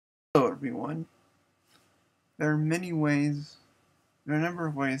Hello everyone. There are a number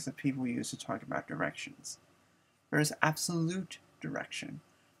of ways that people use to talk about directions. There is absolute direction,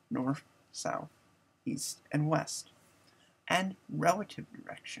 north, south, east, and west, and relative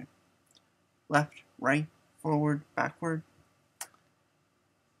direction, left, right, forward, backward.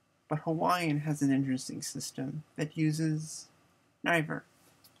 But Hawaiian has an interesting system that uses neither.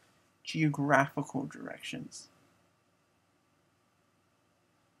 Geographical directions.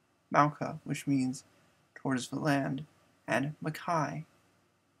 Mauka, which means towards the land, and Makai,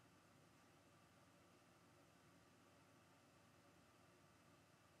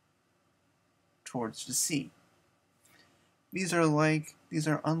 towards the sea. These are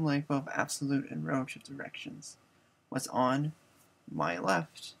unlike both absolute and relative directions. What's on my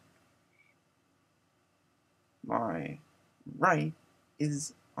left, my right,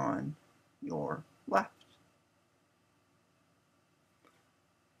 is on your left.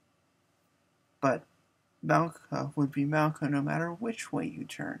 But Mauka would be Mauka no matter which way you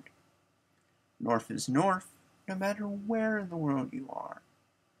turned. North is north, no matter where in the world you are.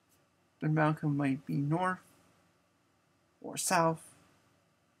 But Mauka might be north or south,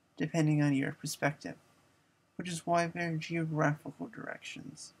 depending on your perspective, which is why they're geographical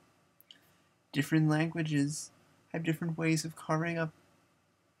directions. Different languages have different ways of carving up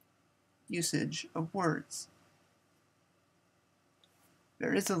usage of words. There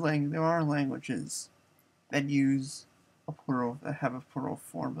are languages that have a plural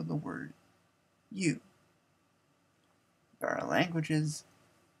form of the word you. There are languages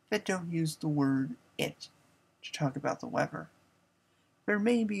that don't use the word it to talk about the weather. There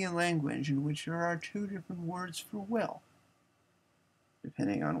may be a language in which there are two different words for will,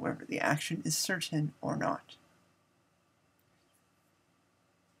 depending on whether the action is certain or not.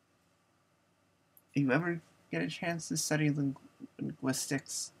 If you ever get a chance to study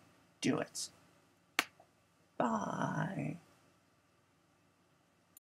linguistics, do it. Bye.